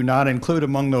club. Would you not include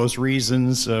among those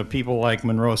reasons people like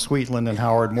Monroe Sweetland and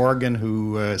Howard Morgan,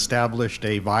 who established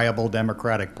a viable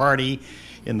Democratic Party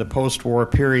in the post-war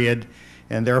period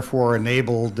and therefore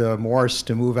enabled Morse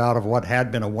to move out of what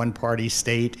had been a one-party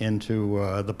state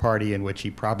into the party in which he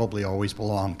probably always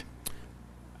belonged?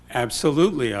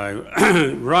 Absolutely.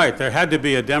 Right. There had to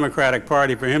be a Democratic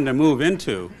Party for him to move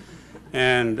into.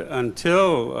 And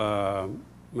until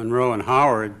Monroe and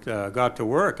Howard got to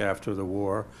work after the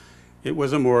war, it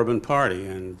was a moribund party.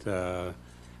 And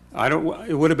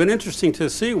it would have been interesting to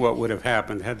see what would have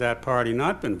happened had that party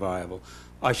not been viable.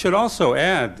 I should also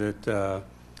add that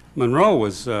Monroe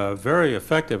was very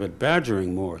effective at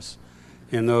badgering Morse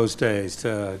in those days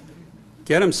to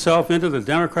get himself into the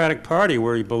Democratic Party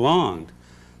where he belonged.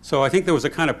 So I think there was a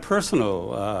kind of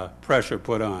personal pressure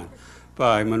put on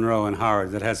by Monroe and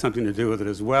Howard that had something to do with it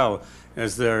as well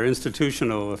as their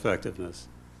institutional effectiveness.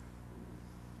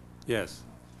 Yes.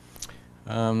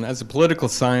 As a political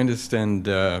scientist and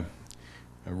a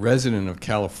resident of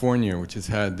California, which has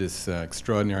had this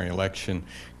extraordinary election,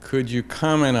 could you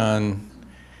comment on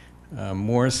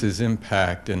Morse's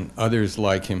impact and others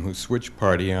like him who switched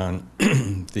party on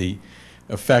the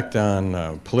effect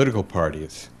on political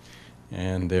parties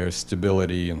and their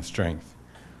stability and strength?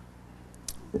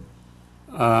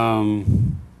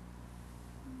 I'm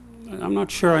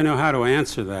not sure I know how to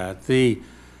answer that.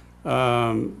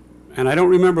 And I don't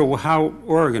remember how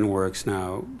Oregon works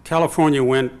now. California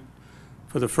went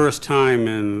for the first time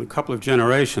in a couple of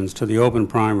generations to the open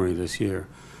primary this year.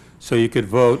 So you could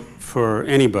vote for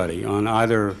anybody on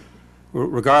either,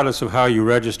 regardless of how you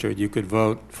registered, you could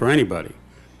vote for anybody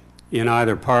in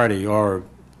either party, or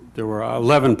there were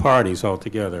 11 parties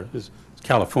altogether. It's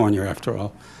California, after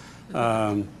all.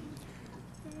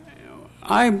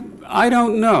 I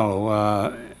don't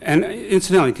know. And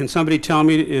incidentally, can somebody tell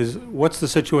me what's the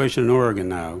situation in Oregon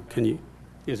now?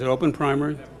 Is it open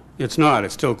primary? It's not.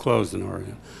 It's still closed in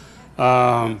Oregon.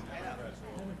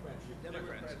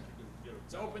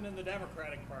 It's open in the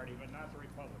Democratic Party, but not the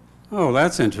Republican. Oh,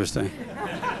 that's interesting.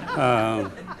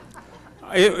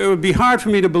 It would be hard for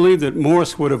me to believe that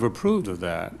Morse would have approved of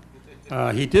that.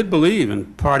 He did believe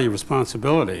in party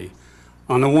responsibility.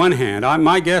 On the one hand,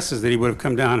 my guess is that he would have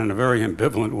come down in a very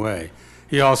ambivalent way.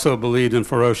 He also believed in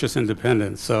ferocious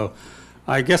independence. So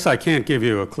I guess I can't give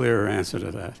you a clearer answer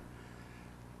to that.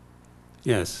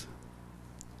 Yes.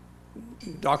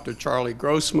 Dr. Charlie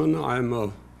Grossman. I'm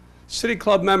a City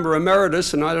Club member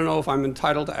emeritus, and I don't know if I'm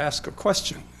entitled to ask a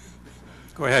question.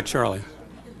 Go ahead, Charlie.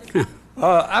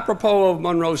 Apropos of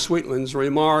Monroe Sweetland's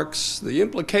remarks, the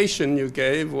implication you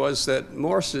gave was that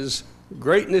Morse's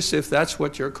greatness, if that's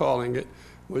what you're calling it,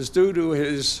 was due to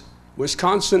his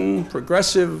Wisconsin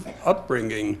progressive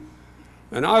upbringing.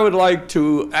 And I would like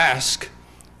to ask,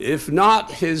 if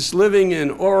not his living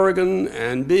in Oregon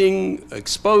and being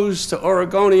exposed to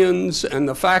Oregonians and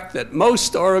the fact that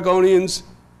most Oregonians,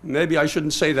 maybe I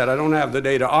shouldn't say that, I don't have the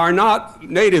data, are not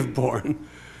native born,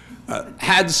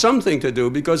 had something to do,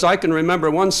 because I can remember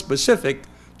one specific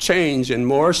change in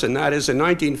Morse, and that is in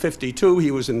 1952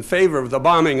 he was in favor of the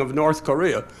bombing of North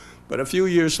Korea. But a few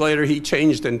years later he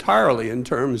changed entirely in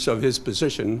terms of his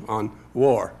position on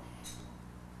war.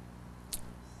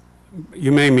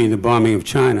 You may mean the bombing of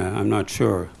China, I'm not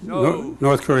sure. No,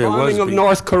 North Korea was... Bombing of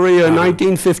North Korea in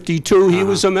 1952. He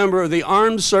was a member of the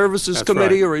Armed Services That's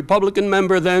Committee, right. a Republican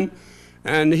member then,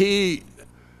 and he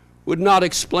would not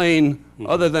explain,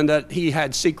 other than that he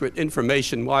had secret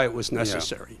information, why it was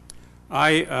necessary.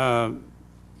 Yeah.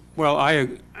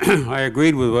 I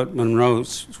agreed with what Monroe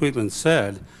Sweetland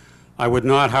said. I would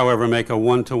not, however, make a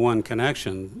one-to-one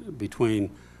connection between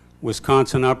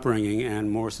Wisconsin upbringing and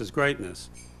Morse's greatness.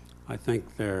 I think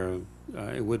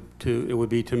it would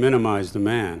be to minimize the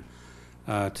man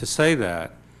to say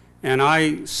that. And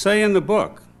I say in the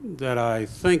book that I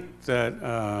think that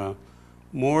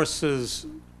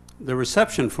the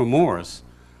reception for Morse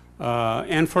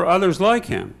and for others like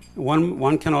him.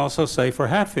 One can also say for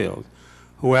Hatfield,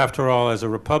 who, after all, as a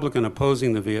Republican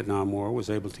opposing the Vietnam War, was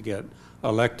able to get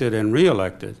elected and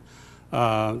re-elected.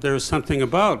 There's something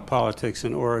about politics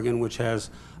in Oregon which has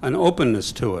an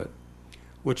openness to it,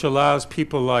 which allows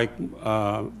people like,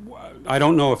 I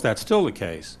don't know if that's still the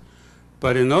case,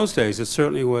 but in those days it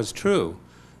certainly was true,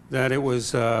 that it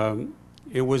was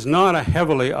not a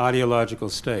heavily ideological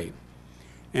state.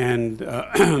 And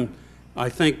I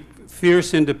think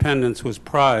fierce independence was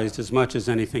prized as much as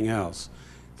anything else.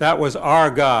 That was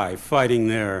our guy fighting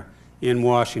there in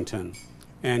Washington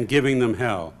and giving them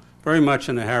hell, very much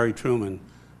in the Harry Truman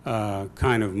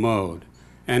kind of mode.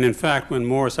 And in fact, when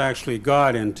Morse actually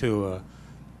got into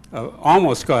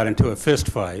almost got into a fist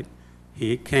fight,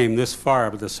 he came this far,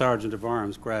 but the sergeant of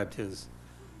arms grabbed his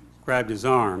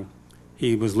arm.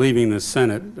 He was leaving the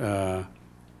Senate,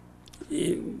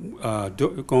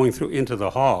 going through into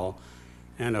the hall,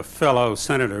 and a fellow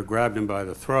senator grabbed him by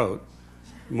the throat.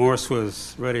 Morse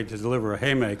was ready to deliver a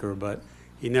haymaker, but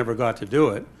he never got to do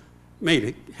it.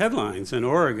 Made headlines in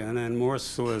Oregon, and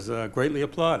Morse was greatly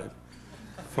applauded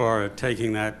for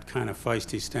taking that kind of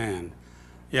feisty stand.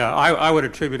 Yeah, I would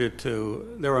attribute it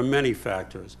to, there are many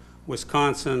factors.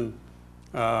 Wisconsin,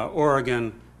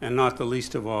 Oregon, and not the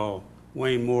least of all,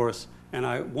 Wayne Morse,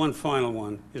 and one final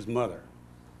one, his mother.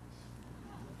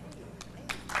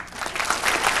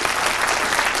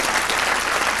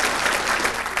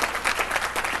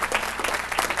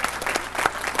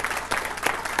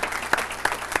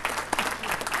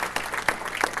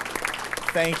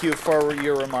 Thank you for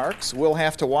your remarks. We'll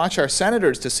have to watch our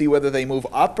senators to see whether they move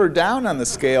up or down on the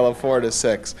scale of 4 to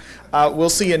 6. We'll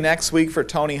see you next week for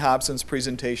Tony Hobson's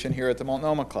presentation here at the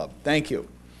Multnomah Club. Thank you.